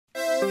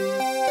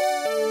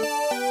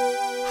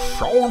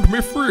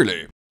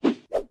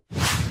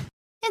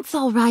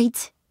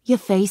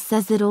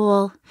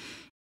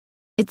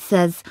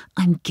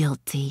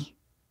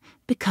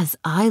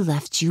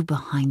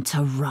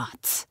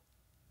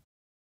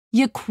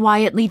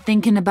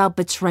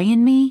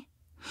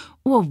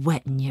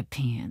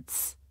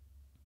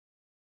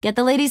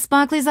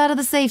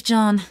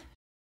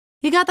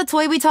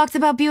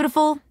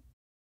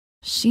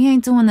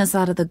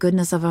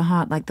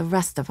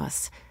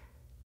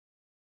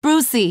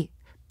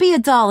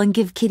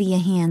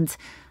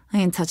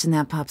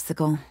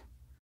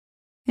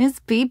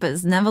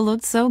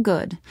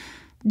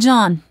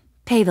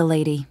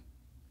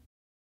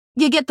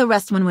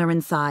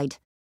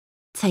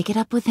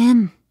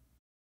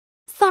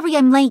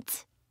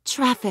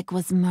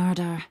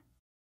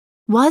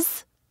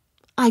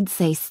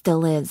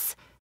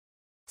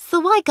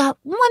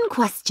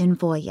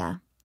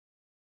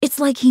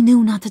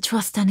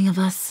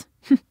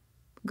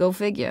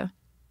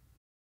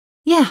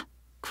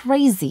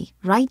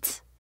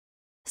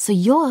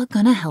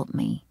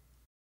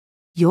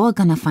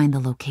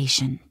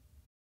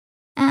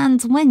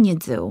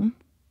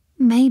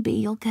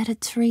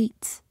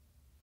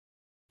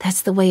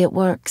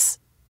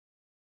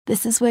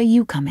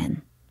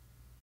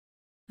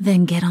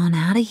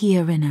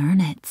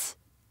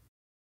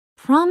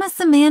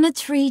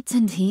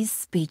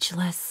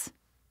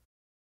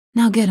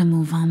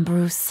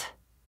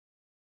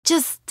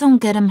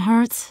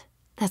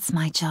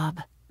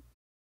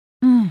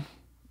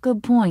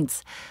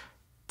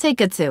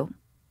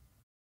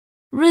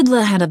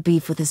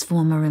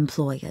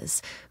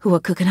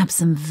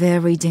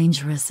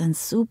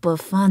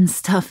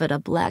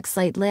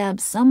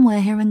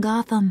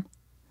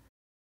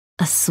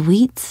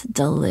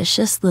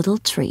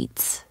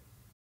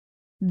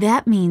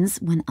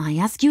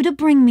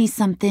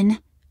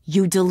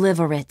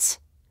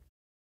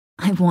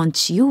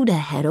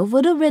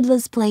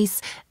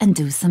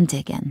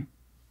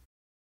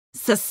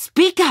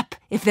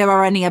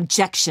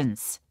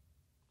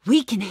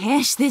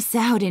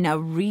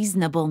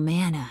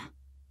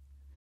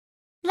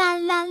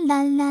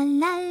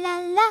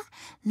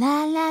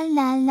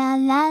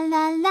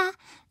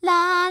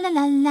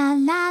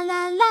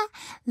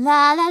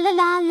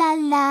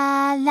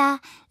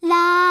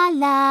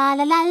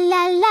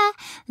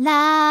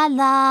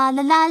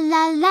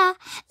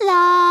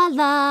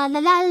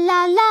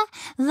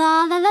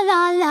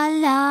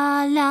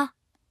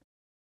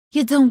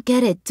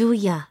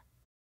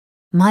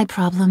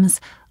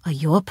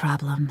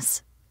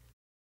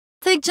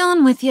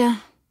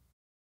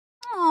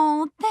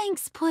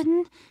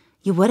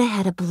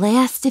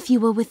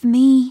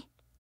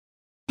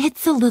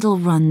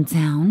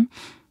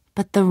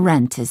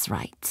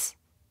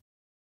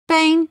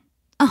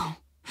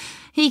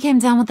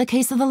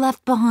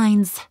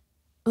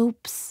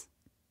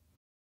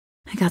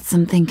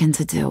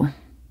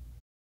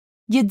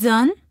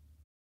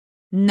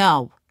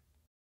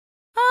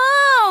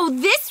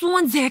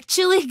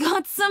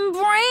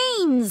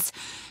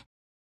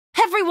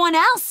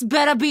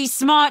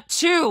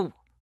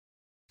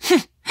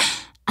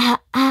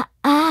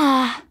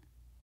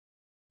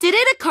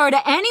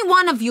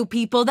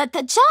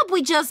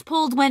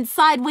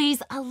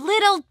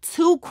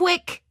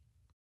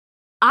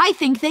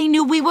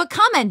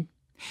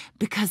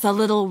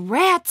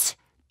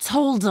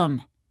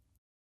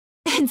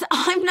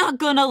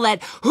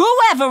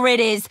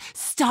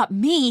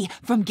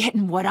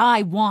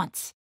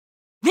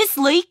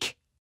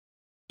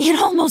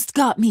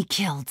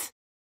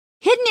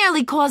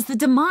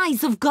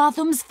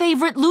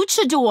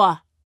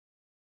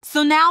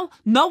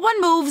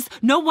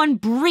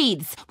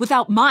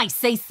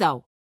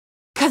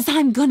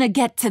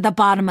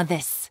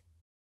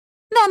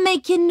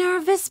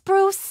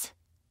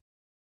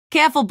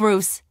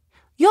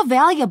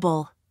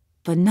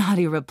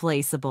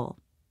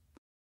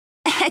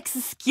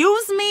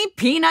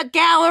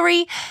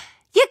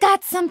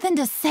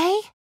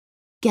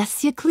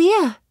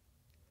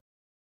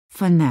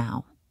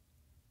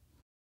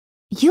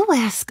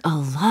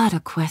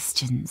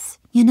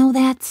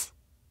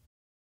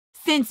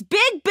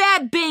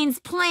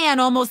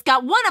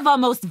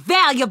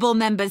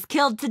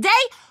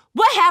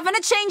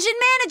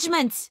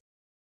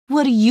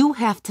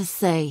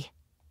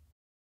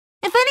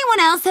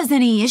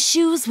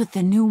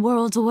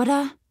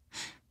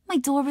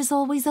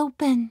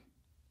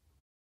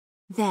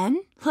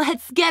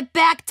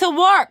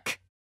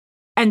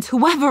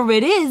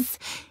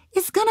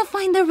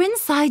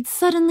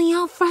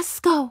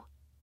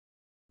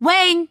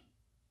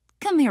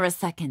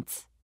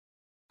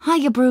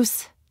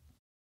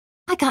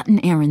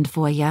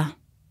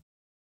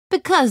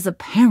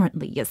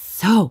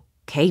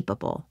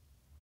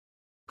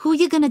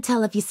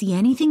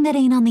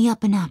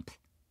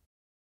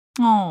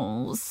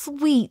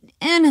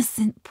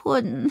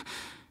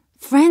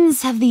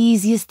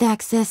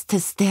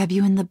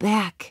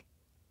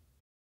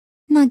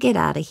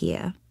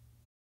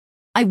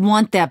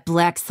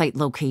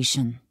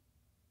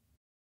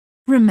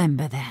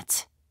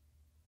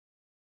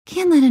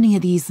Can't let any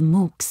of these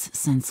mooks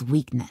sense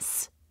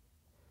weakness.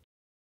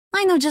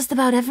 I know just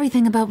about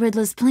everything about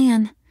Riddler's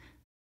plan.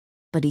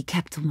 But he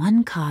kept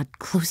one card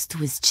close to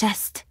his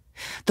chest.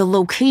 The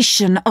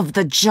location of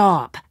the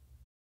job.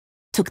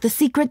 Took the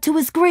secret to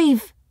his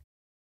grave.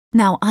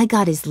 Now I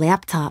got his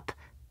laptop,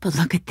 but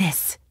look at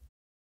this.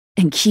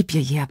 And keep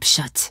your yap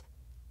shut.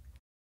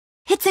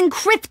 It's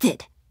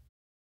encrypted.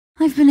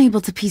 I've been able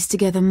to piece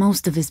together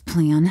most of his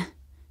plan,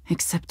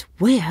 except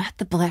where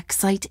the black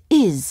site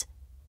is.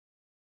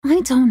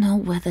 I don't know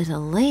whether to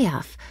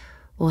laugh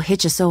or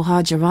hit you so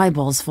hard your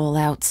eyeballs fall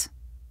out.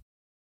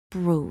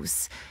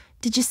 Bruce,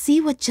 did you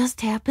see what just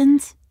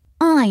happened?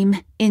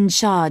 I'm in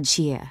charge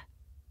here.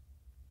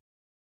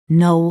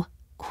 No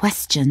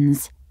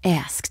questions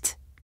asked.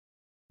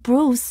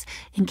 Bruce,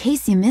 in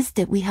case you missed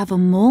it, we have a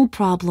mole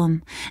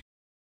problem.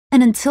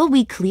 And until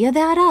we clear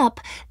that up,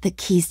 the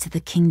keys to the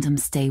kingdom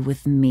stay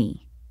with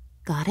me.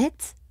 Got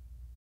it?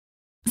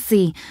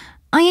 See,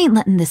 I ain't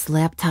letting this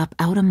laptop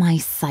out of my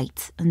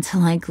sight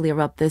until I clear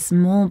up this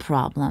mole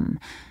problem.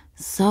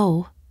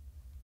 So...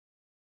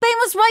 Bane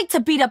was right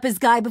to beat up his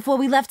guy before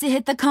we left to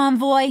hit the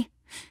convoy.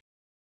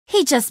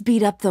 He just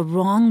beat up the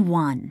wrong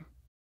one.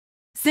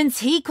 Since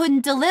he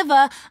couldn't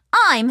deliver,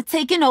 I'm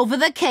taking over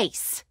the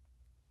case.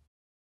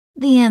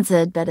 The answer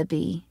had better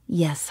be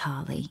yes,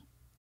 Harley.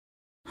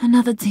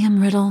 Another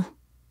damn riddle.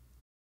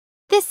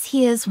 This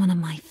here's one of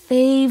my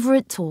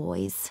favorite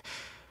toys.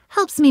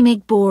 Helps me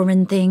make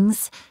boring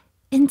things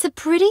into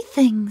pretty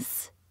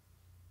things.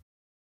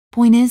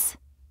 Point is,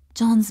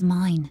 John's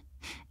mine,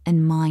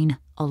 and mine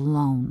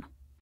alone.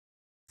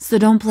 So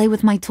don't play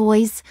with my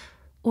toys,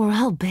 or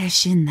I'll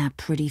bash in that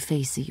pretty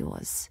face of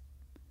yours.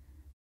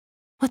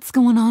 What's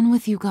going on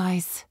with you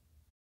guys?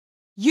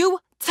 You,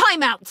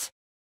 time out!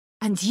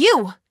 And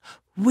you,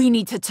 we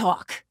need to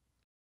talk.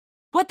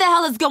 What the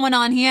hell is going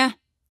on here?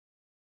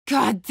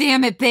 God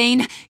damn it,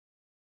 Bane.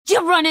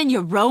 You're running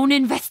your own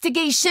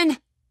investigation?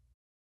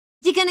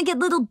 You gonna get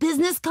little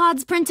business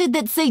cards printed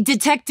that say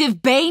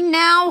Detective Bane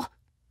now?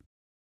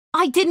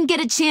 I didn't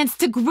get a chance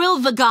to grill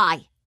the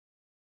guy.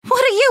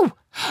 What are you?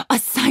 A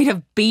side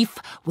of beef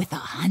with a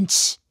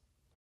hunch?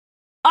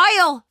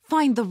 I'll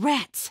find the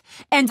rat,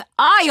 and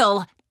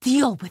I'll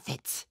deal with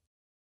it.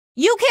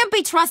 You can't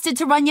be trusted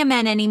to run your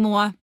men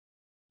anymore.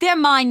 They're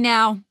mine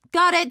now.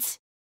 Got it?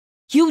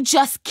 You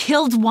just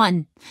killed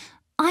one.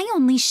 I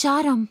only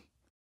shot him.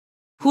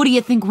 Who do you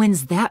think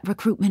wins that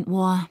recruitment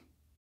war?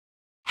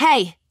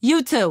 Hey,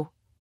 you two.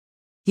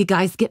 You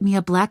guys get me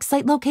a black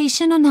site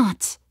location or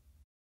not?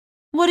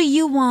 What do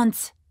you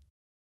want?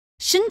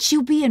 Shouldn't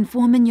you be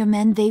informing your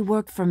men they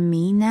work for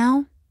me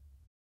now?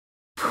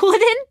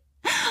 Puddin'?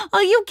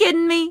 Are you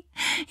kidding me?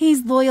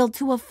 He's loyal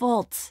to a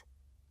fault.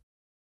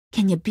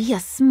 Can you be a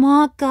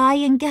smart guy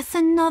and guess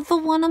another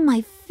one of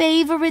my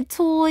favorite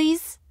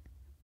toys?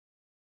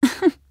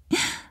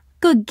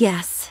 Good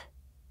guess.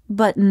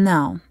 But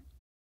no.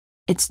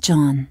 It's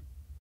John.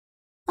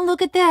 Oh,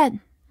 look at that.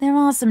 There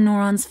are some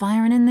neurons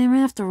firing in there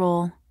after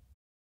all.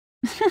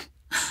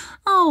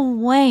 Oh,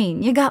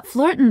 Wayne, you got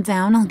flirting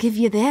down, I'll give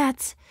you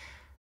that.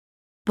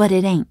 But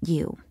it ain't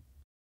you.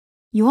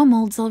 Your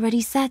mold's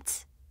already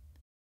set.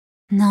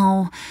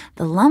 No,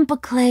 the lump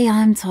of clay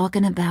I'm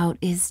talking about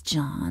is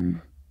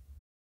John.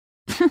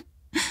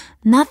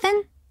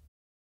 Nothing?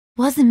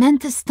 Wasn't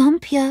meant to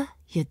stump you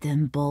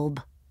dim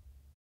bulb.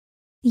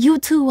 You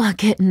two are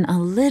getting a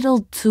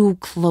little too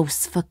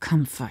close for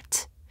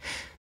comfort.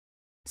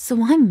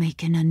 So I'm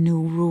making a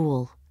new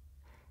rule.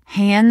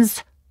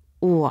 Hands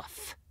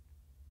off.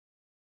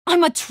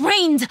 I'm a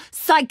trained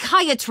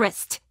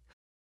psychiatrist.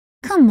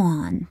 Come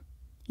on,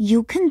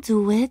 you can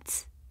do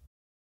it.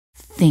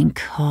 Think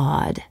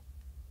hard.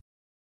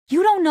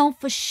 You don't know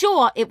for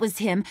sure it was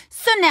him,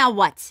 so now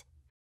what?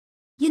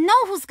 You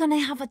know who's gonna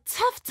have a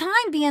tough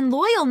time being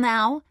loyal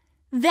now?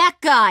 That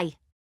guy.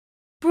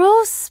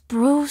 Bruce.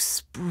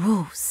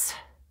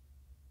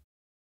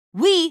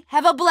 We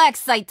have a black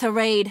site to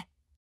raid.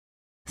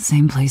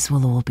 Same place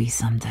we'll all be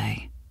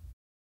someday.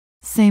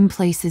 Same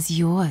place as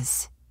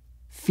yours,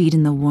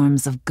 feeding the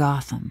worms of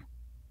Gotham.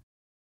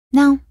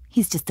 Now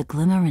he's just a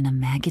glimmer in a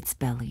maggot's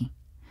belly.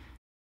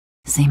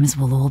 Same as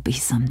we'll all be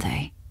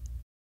someday.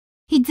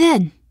 He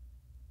did,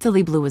 till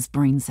he blew his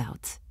brains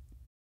out.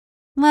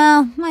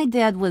 Well, my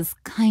dad was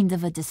kind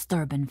of a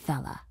disturbing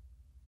fella.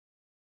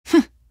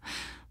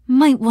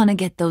 Might want to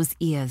get those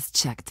ears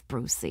checked,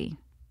 Brucey.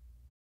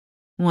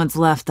 What's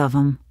left of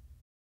 'em.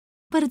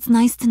 But it's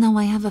nice to know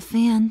I have a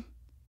fan.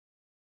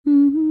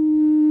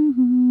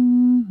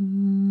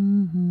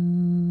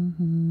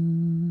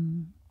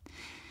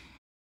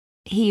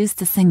 He used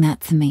to sing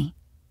that to me,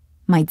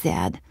 my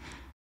dad.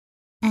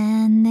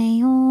 And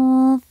they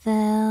all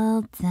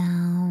fell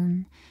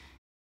down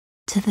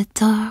to the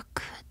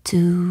dark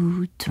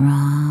to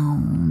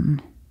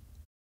drown,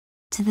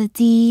 to the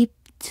deep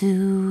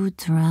to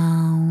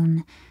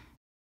drown.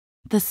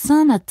 The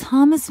son of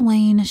Thomas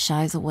Wayne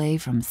shies away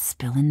from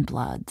spilling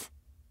blood.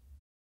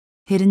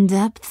 Hidden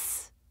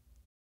depths?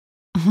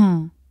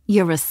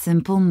 You're a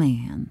simple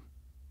man.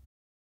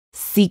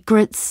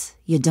 Secrets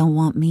you don't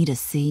want me to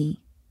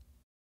see.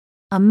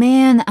 A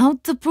man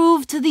out to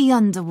prove to the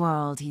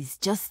underworld he's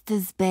just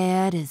as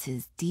bad as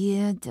his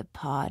dear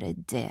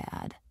departed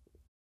dad.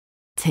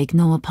 Take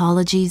no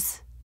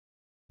apologies?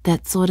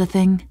 That sort of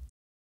thing?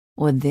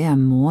 Or there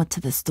more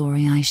to the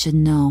story I should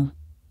know?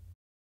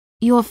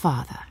 Your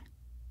father,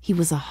 he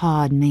was a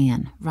hard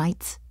man,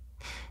 right?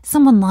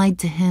 Someone lied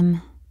to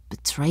him,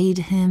 betrayed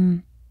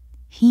him.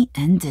 He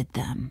ended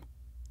them.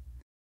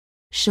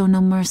 Show no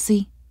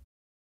mercy?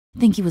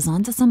 Think he was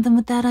onto something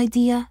with that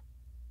idea?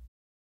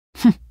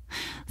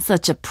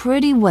 Such a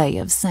pretty way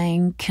of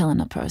saying killing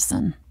a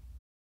person.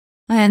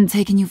 I hadn't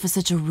taken you for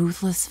such a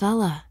ruthless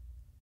fella.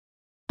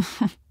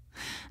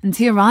 And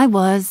here I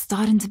was,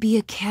 starting to be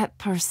a cat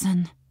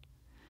person.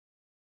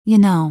 You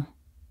know,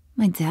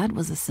 my dad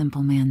was a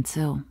simple man,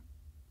 too.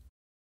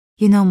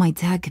 You know, my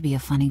dad could be a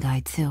funny guy,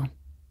 too.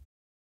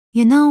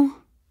 You know,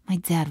 my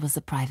dad was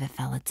a private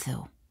fella,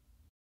 too.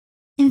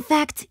 In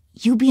fact,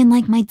 you being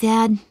like my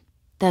dad,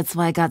 that's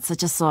why I got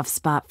such a soft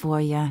spot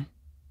for you.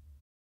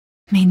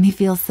 Made me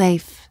feel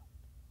safe,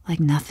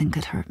 like nothing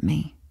could hurt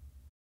me.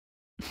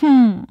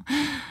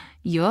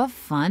 You're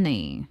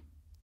funny.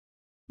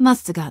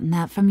 Must have gotten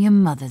that from your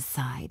mother's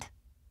side.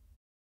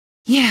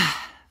 Yeah,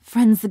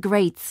 friends are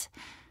great,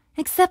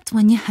 except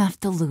when you have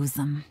to lose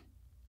them.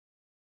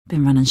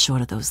 Been running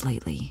short of those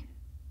lately.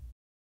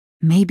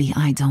 Maybe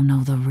I don't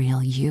know the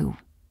real you.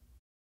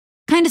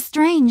 Kinda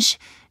strange,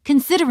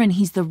 considering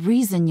he's the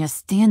reason you're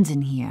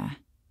standing here.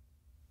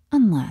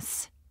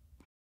 Unless.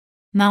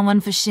 Not one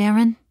for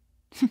sharing?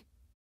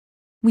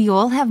 We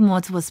all have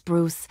more to us,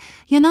 Bruce.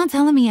 You're not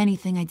telling me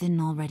anything I didn't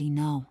already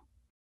know.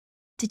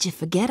 Did you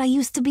forget I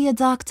used to be a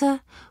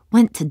doctor?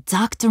 Went to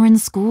doctoring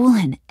school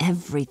and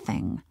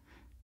everything.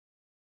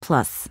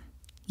 Plus,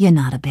 you're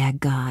not a bad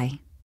guy.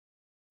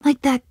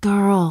 Like that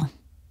girl.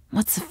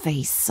 What's her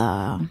face?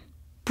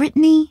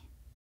 Brittany?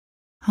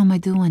 How am I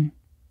doing?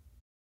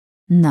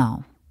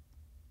 No.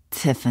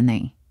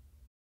 Tiffany.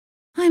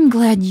 I'm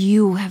glad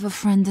you have a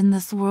friend in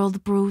this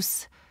world,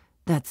 Bruce.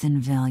 That's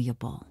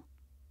invaluable.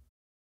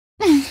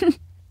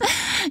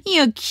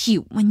 You're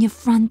cute when you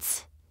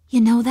front.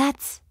 You know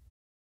that?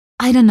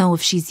 I don't know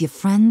if she's your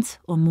friend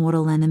or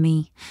mortal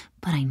enemy,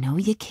 but I know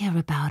you care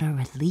about her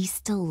at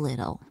least a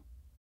little.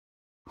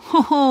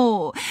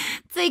 Oh,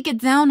 take it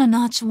down a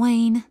notch,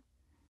 Wayne.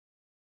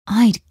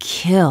 I'd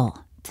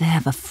kill to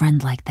have a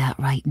friend like that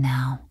right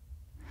now.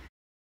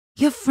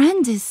 Your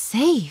friend is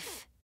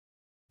safe.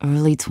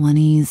 Early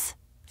 20s,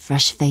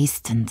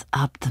 fresh-faced and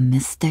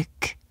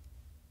optimistic.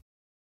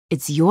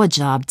 It's your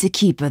job to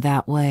keep her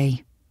that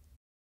way.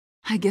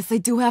 I guess I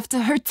do have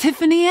to hurt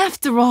Tiffany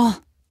after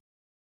all.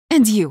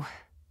 And you,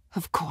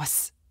 of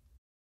course.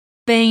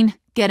 Bane,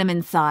 get him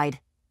inside.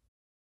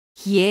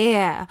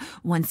 Yeah,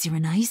 once you're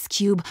an ice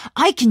cube,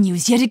 I can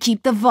use you to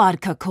keep the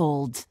vodka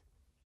cold.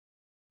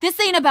 This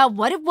ain't about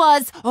what it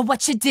was or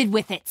what you did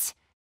with it.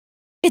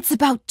 It's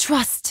about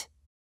trust.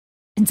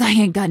 And I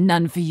ain't got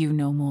none for you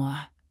no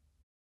more.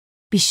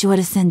 Be sure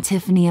to send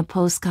Tiffany a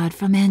postcard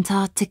from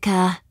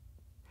Antarctica.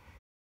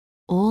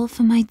 All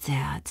for my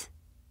dad.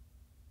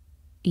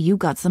 You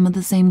got some of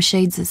the same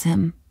shades as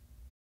him.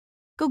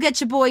 Go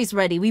get your boys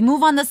ready. We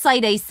move on the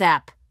site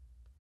ASAP.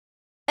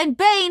 And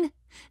Bane,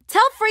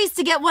 tell Freeze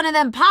to get one of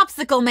them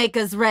popsicle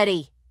makers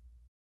ready.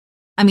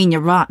 I mean,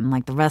 you're rotten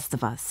like the rest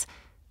of us.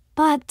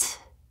 But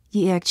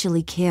you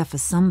actually care for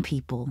some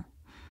people.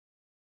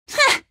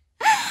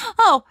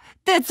 Oh,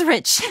 that's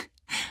rich.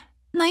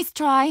 Nice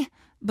try,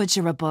 but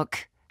you're a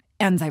book,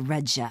 and I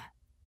read ya.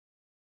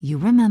 You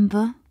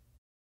remember?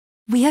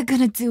 We are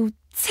gonna do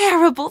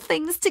terrible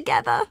things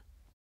together.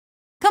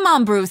 Come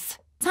on, Bruce.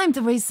 Time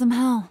to raise some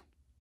hell.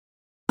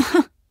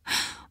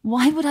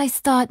 Why would I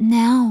start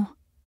now?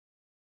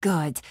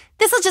 Good.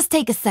 This'll just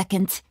take a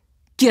second.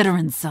 Get her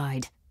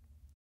inside.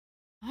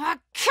 Come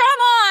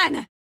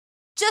on!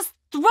 Just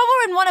throw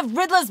her in one of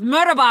Riddler's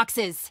murder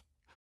boxes.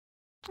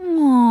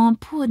 Aw,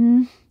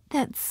 Puddin'.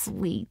 That's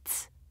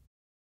sweet.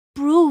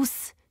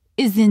 Bruce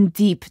is in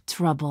deep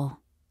trouble.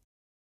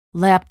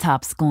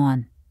 Laptop's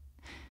gone.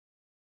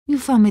 You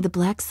found me the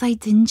black site,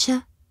 didn't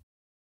you?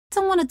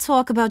 Don't want to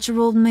talk about your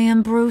old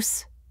man,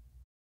 Bruce.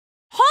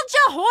 Hold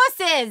your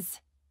horses!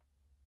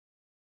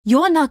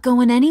 You're not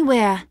going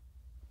anywhere.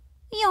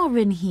 You're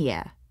in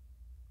here.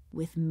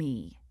 With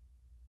me.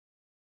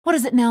 What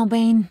is it now,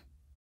 Bane?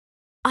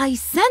 I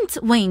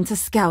sent Wayne to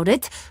scout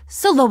it,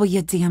 so lower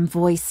your damn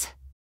voice.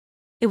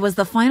 It was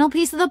the final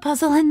piece of the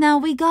puzzle, and now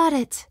we got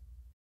it.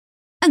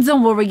 And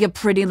don't worry your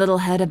pretty little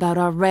head about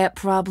our rat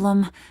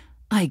problem.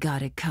 I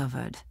got it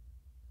covered.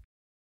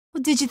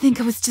 Well, did you think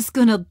I was just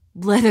gonna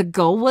let her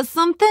go or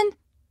something?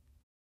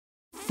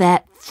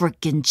 Fat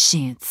frickin'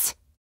 chance.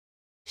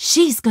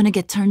 She's gonna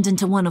get turned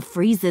into one of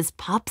Freeze's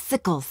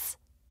popsicles.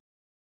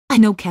 I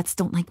know cats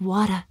don't like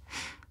water,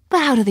 but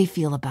how do they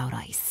feel about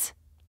ice?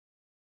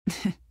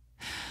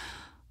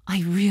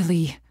 I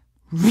really,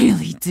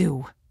 really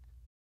do.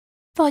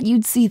 Thought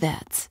you'd see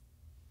that.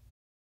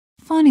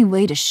 Funny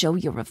way to show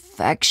your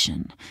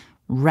affection,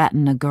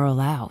 ratting a girl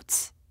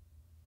out.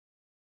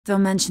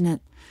 Don't mention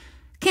it.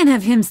 Can't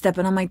have him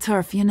stepping on my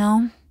turf, you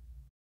know?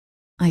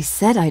 I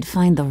said I'd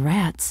find the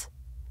rats,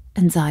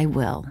 and I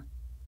will.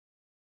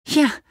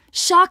 Yeah,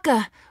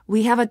 Shaka,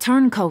 we have a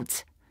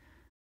turncoat.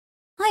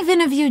 I've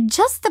interviewed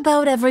just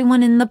about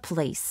everyone in the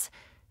place,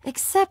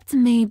 except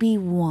maybe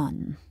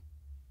one.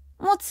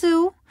 Or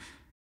two.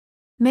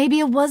 Maybe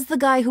it was the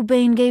guy who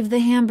Bane gave the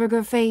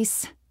hamburger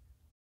face.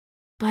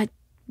 But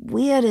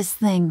weirdest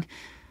thing,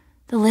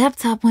 the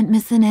laptop went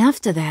missing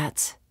after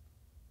that.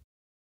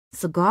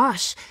 So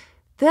gosh,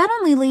 that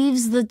only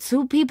leaves the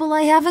two people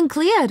I haven't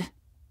cleared.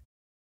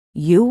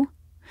 You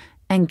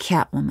and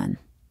Catwoman.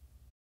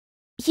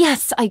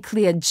 Yes, I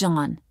cleared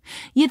John.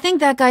 You think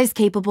that guy's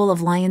capable of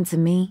lying to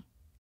me?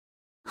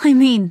 I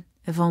mean,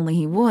 if only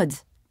he would.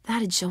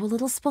 That'd show a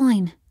little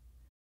spine.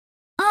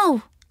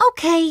 Oh,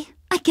 okay.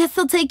 I guess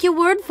I'll take your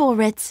word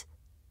for it.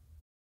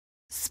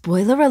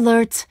 Spoiler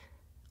alert.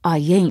 I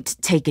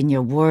ain't taking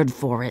your word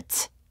for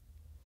it.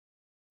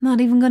 Not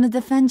even gonna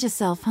defend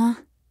yourself, huh?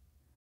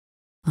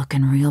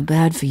 Looking real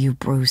bad for you,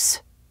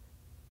 Bruce.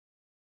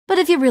 But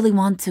if you really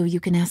want to,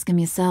 you can ask him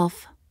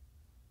yourself.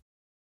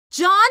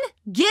 John,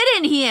 get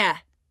in here!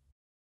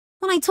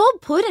 When I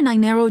told Puddin' I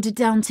narrowed it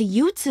down to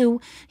you two,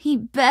 he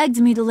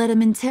begged me to let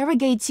him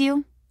interrogate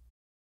you.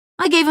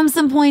 I gave him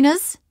some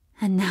pointers,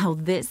 and now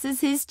this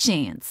is his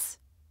chance.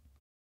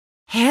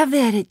 Have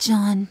at it,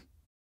 John.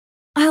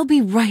 I'll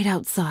be right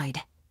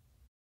outside.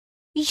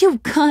 You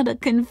got a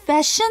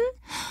confession?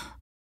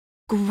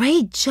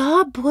 Great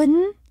job,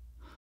 Puddin'.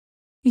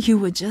 You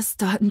were just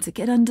starting to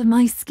get under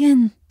my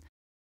skin.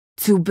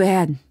 Too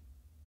bad.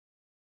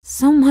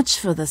 So much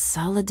for the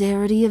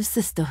solidarity of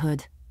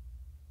sisterhood.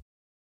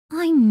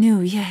 I knew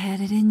you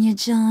had it in you,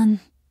 John.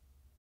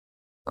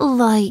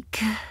 Like,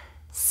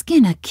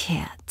 skin a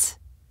cat.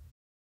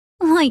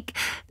 Like,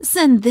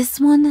 send this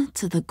one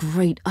to the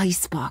great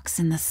icebox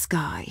in the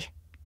sky.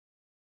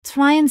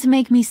 Trying to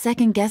make me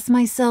second-guess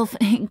myself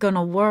ain't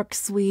gonna work,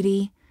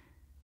 sweetie.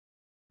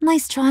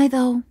 Nice try,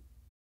 though.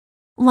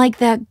 Like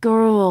that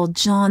girl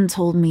John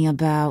told me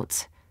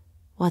about.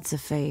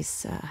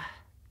 What's-her-face,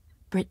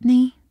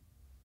 Brittany?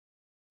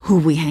 Who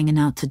we hanging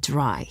out to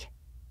dry?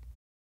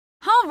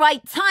 All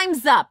right,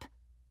 time's up.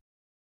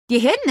 You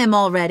hitting him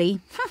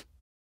already?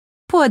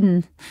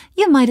 Puddin',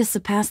 you might have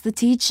surpassed the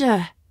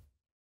teacher.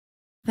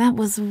 That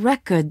was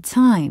record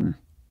time.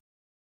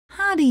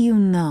 How do you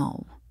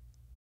know?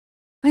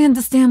 I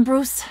understand,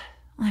 Bruce.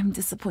 I'm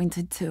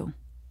disappointed, too.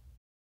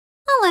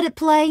 I'll let it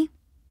play.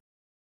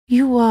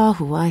 You are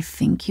who I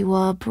think you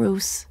are,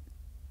 Bruce.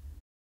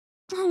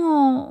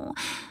 Oh,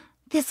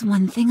 there's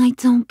one thing I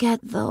don't get,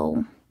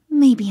 though.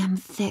 Maybe I'm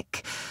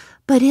thick,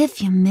 but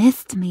if you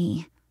missed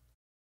me,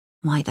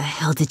 why the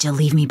hell did you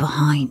leave me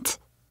behind?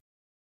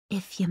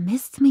 If you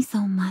missed me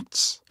so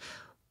much,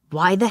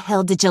 why the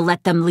hell did you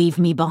let them leave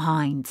me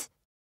behind?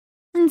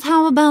 And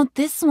how about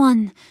this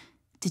one?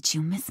 Did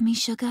you miss me,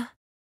 sugar?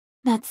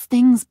 That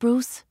stings,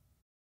 Bruce.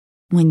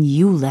 When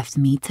you left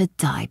me to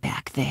die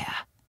back there.